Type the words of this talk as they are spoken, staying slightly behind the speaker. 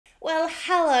Well,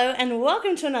 hello and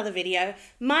welcome to another video.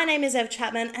 My name is Ev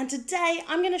Chapman and today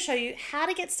I'm going to show you how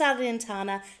to get started in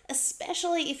Tana,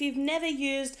 especially if you've never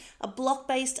used a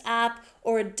block-based app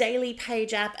or a daily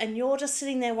page app and you're just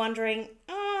sitting there wondering,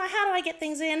 how do I get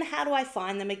things in? How do I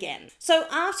find them again? So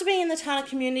after being in the Tana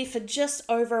community for just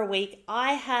over a week,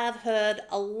 I have heard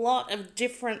a lot of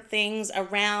different things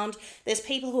around. There's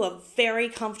people who are very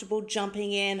comfortable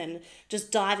jumping in and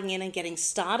just diving in and getting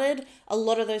started. A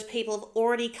lot of those people have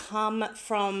already come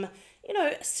from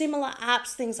similar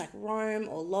apps, things like Roam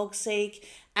or Logseq.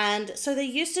 And so they're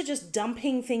used to just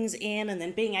dumping things in and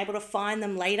then being able to find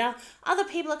them later. Other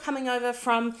people are coming over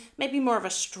from maybe more of a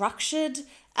structured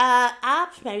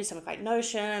app, maybe something like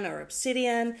Notion or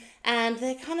Obsidian, and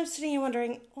they're kind of sitting here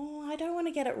wondering, I don't want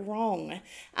to get it wrong.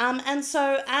 And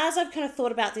so as I've kind of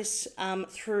thought about this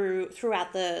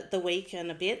throughout the week and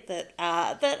a bit that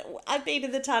I've been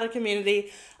in the Tana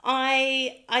community,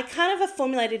 I kind of have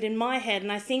formulated in my head,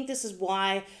 and I think this is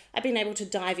why I've been able to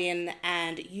dive in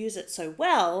and use it so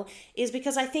well, is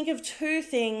because I think of two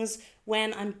things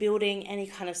when I'm building any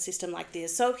kind of system like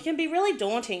this. So it can be really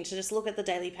daunting to just look at the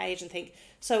daily page and think,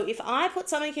 so if I put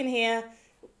something in here,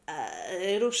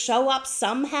 it'll show up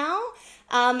somehow.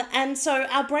 And so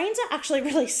our brains are actually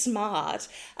really smart,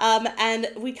 and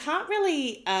we can't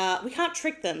really, we can't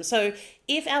trick them. So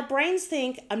if our brains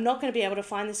think, I'm not going to be able to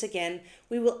find this again,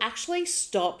 we will actually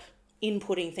stop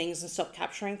inputting things and stop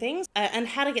capturing things. And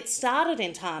how to get started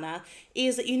in Tana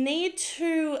is that you need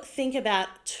to think about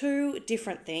two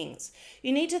different things.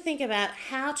 You need to think about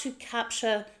how to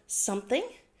capture something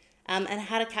and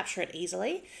how to capture it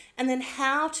easily, and then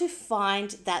how to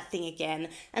find that thing again.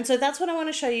 And so that's what I want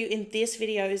to show you in this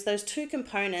video, is those two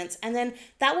components, and then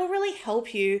that will really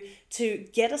help you to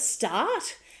get a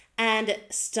start and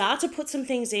start to put some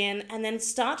things in, and then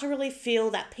start to really feel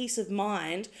that peace of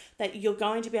mind that you're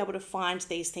going to be able to find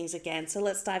these things again. So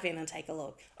let's dive in and take a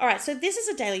look. All right, so this is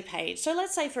a daily page. So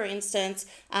let's say, for instance,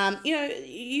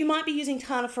 you might be using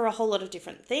Tana for a whole lot of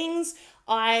different things.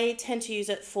 I tend to use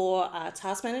it for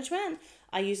task management.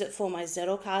 I use it for my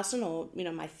Zettelkasten or,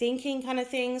 my thinking kind of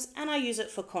things. And I use it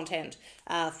for content,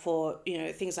 for,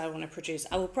 things I want to produce.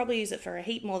 I will probably use it for a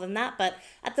heap more than that. But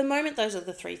at the moment, those are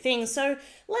the three things. So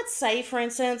let's say, for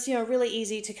instance, really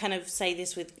easy to kind of say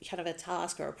this with kind of a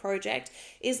task or a project,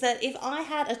 is that if I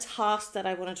had a task that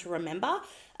I wanted to remember,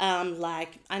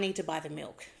 like I need to buy the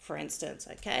milk, for instance,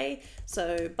 okay?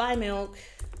 So buy milk.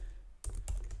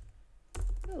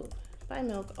 Ooh, buy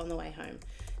milk on the way home.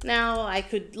 Now I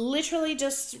could literally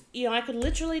just,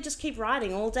 keep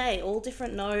writing all day, all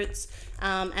different notes,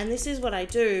 and this is what I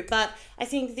do. But I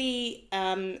think the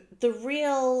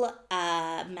real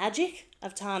magic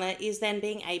of Tana is then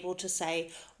being able to say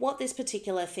what this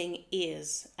particular thing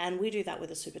is, and we do that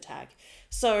with a super tag.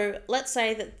 So let's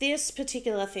say that this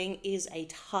particular thing is a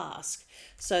task.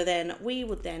 So then we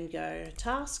would then go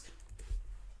task,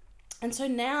 and so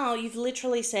now you've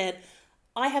literally said,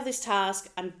 I have this task,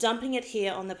 I'm dumping it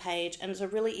here on the page, and it's a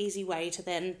really easy way to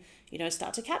then,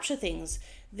 start to capture things.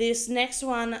 This next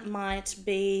one might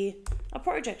be a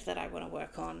project that I want to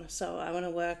work on. So I want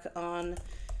to work on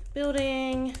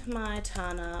building my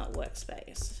Tana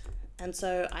workspace. And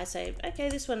so I say, okay,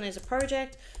 this one is a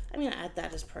project. I'm going to add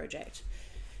that as project.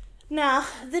 Now,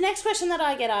 the next question that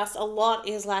I get asked a lot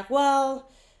is like, well,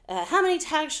 how many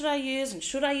tags should I use, and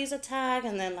should I use a tag?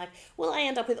 And then will I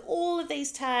end up with all of these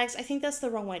tags? I think that's the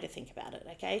wrong way to think about it,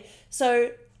 okay?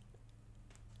 So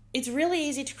it's really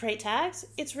easy to create tags.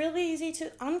 It's really easy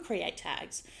to uncreate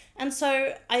tags. And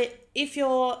so if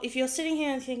you're sitting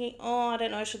here and thinking, I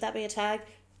don't know, should that be a tag?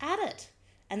 Add it,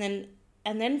 and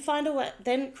then find a way,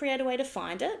 then create a way to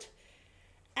find it.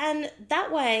 And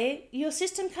that way, your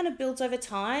system kind of builds over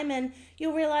time, and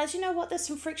you'll realize, there's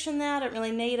some friction there, I don't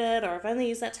really need it, or I've only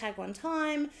used that tag one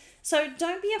time. So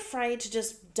don't be afraid to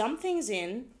just dump things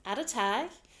in, add a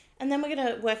tag, and then we're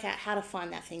going to work out how to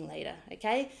find that thing later,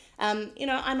 okay?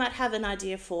 I might have an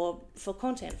idea for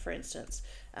content, for instance.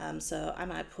 So I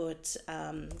might put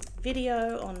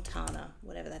video on Tana,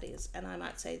 whatever that is, and I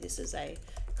might say this is a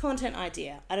content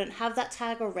idea. I don't have that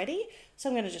tag already, so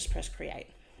I'm going to just press create.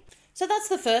 So that's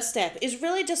the first step, is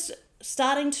really just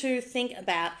starting to think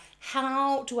about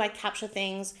how do I capture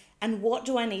things, and what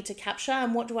do I need to capture,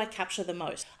 and what do I capture the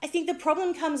most. I think the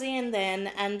problem comes in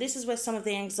then, and this is where some of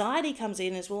the anxiety comes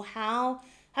in, is, well, how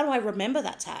do I remember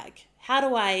that tag? How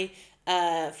do I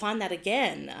find that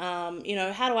again?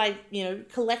 How do I,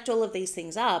 collect all of these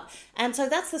things up? And so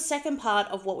that's the second part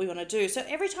of what we want to do. So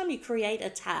every time you create a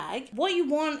tag, what you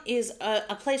want is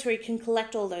a place where you can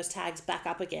collect all those tags back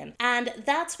up again. And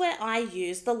that's where I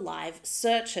use the live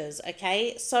searches,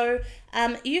 okay? So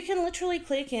you can literally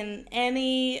click in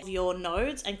any of your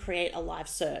nodes and create a live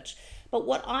search. But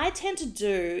what I tend to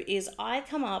do is I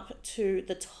come up to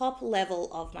the top level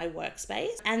of my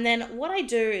workspace. And then what I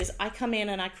do is I come in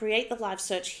and I create the live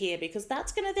search here, because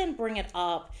that's going to then bring it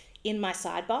up in my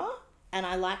sidebar. And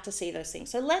I like to see those things.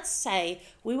 So let's say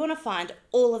we want to find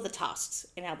all of the tasks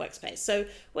in our workspace. So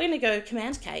we're going to go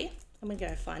Command K and we're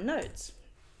going to find nodes.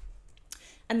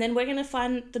 And then we're going to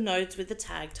find the nodes with the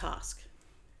tag task.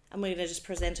 And we're going to just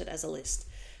present it as a list.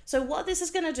 So what this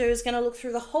is going to do is going to look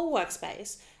through the whole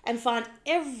workspace and find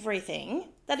everything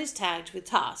that is tagged with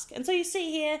task. And so you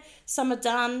see here, some are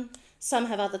done, some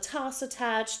have other tasks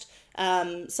attached,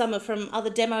 some are from other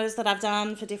demos that I've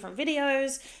done for different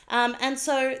videos. And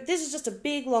so this is just a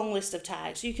big long list of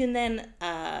tags. You can then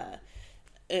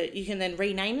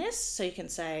rename this. So you can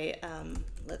say,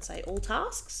 let's say all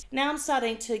tasks. Now I'm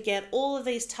starting to get all of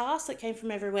these tasks that came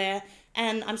from everywhere,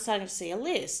 and I'm starting to see a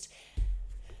list.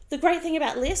 The great thing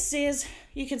about lists is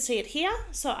you can see it here,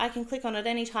 so I can click on it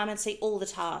anytime and see all the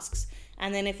tasks.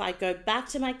 And then if I go back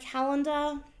to my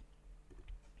calendar,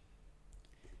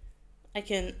 I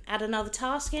can add another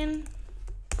task in,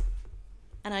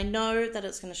 and I know that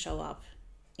it's going to show up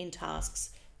in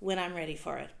tasks when I'm ready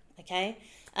for it, okay?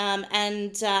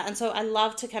 And so I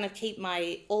love to kind of keep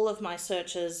all of my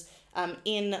searches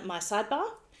in my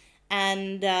sidebar,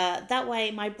 and that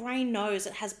way my brain knows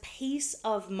it has peace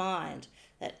of mind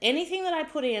that anything that I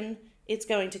put in, it's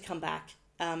going to come back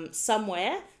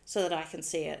somewhere so that I can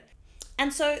see it.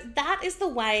 And so that is the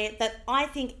way that I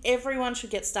think everyone should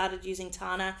get started using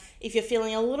Tana. If you're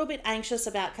feeling a little bit anxious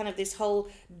about kind of this whole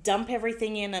dump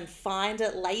everything in and find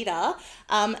it later,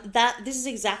 this is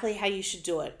exactly how you should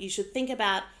do it. You should think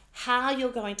about how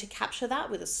you're going to capture that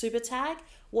with a super tag,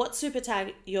 what super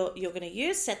tag you're going to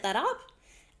use, set that up,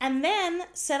 and then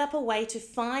set up a way to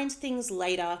find things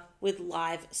later with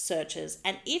live searches.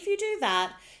 And if you do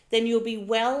that, then you'll be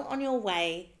well on your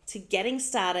way to getting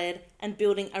started and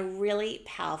building a really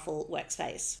powerful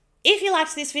workspace. If you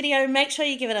liked this video, make sure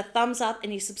you give it a thumbs up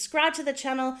and you subscribe to the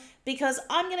channel, because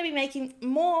I'm going to be making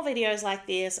more videos like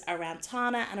this around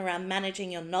Tana and around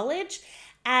managing your knowledge.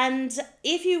 And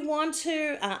if you want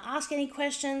to ask any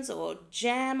questions or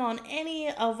jam on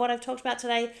any of what I've talked about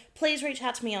today, please reach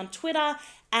out to me on Twitter,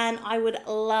 and I would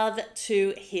love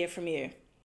to hear from you.